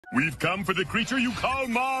We've come for the creature you call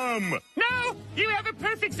Mom! No! You have a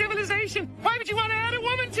perfect civilization! Why would you want to add a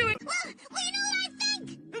woman to it? Well, you know what I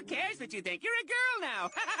think! Who cares what you think? You're a girl now!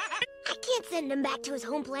 I can't send him back to his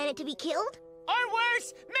home planet to be killed. Or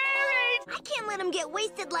worse, married! I can't let him get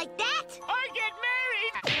wasted like that! Or get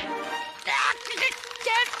married!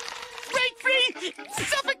 Get break free!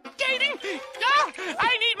 Suffocating! Oh,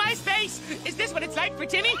 I need my space! Is this what it's like for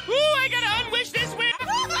Timmy? Ooh, I gotta unwish this win!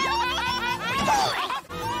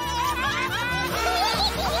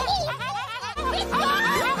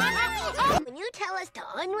 When you tell us to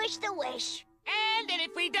unwish the wish. And then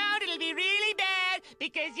if we don't, it'll be really bad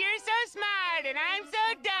because you're so smart and I'm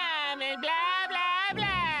so dumb and blah, blah,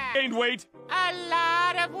 blah. Gained weight. A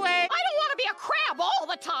lot of weight. I don't want to be a crab all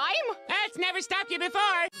the time. That's never stopped you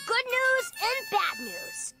before. Good news and bad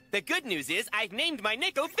news. The good news is I've named my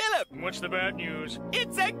nickel Philip. What's the bad news?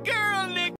 It's a girl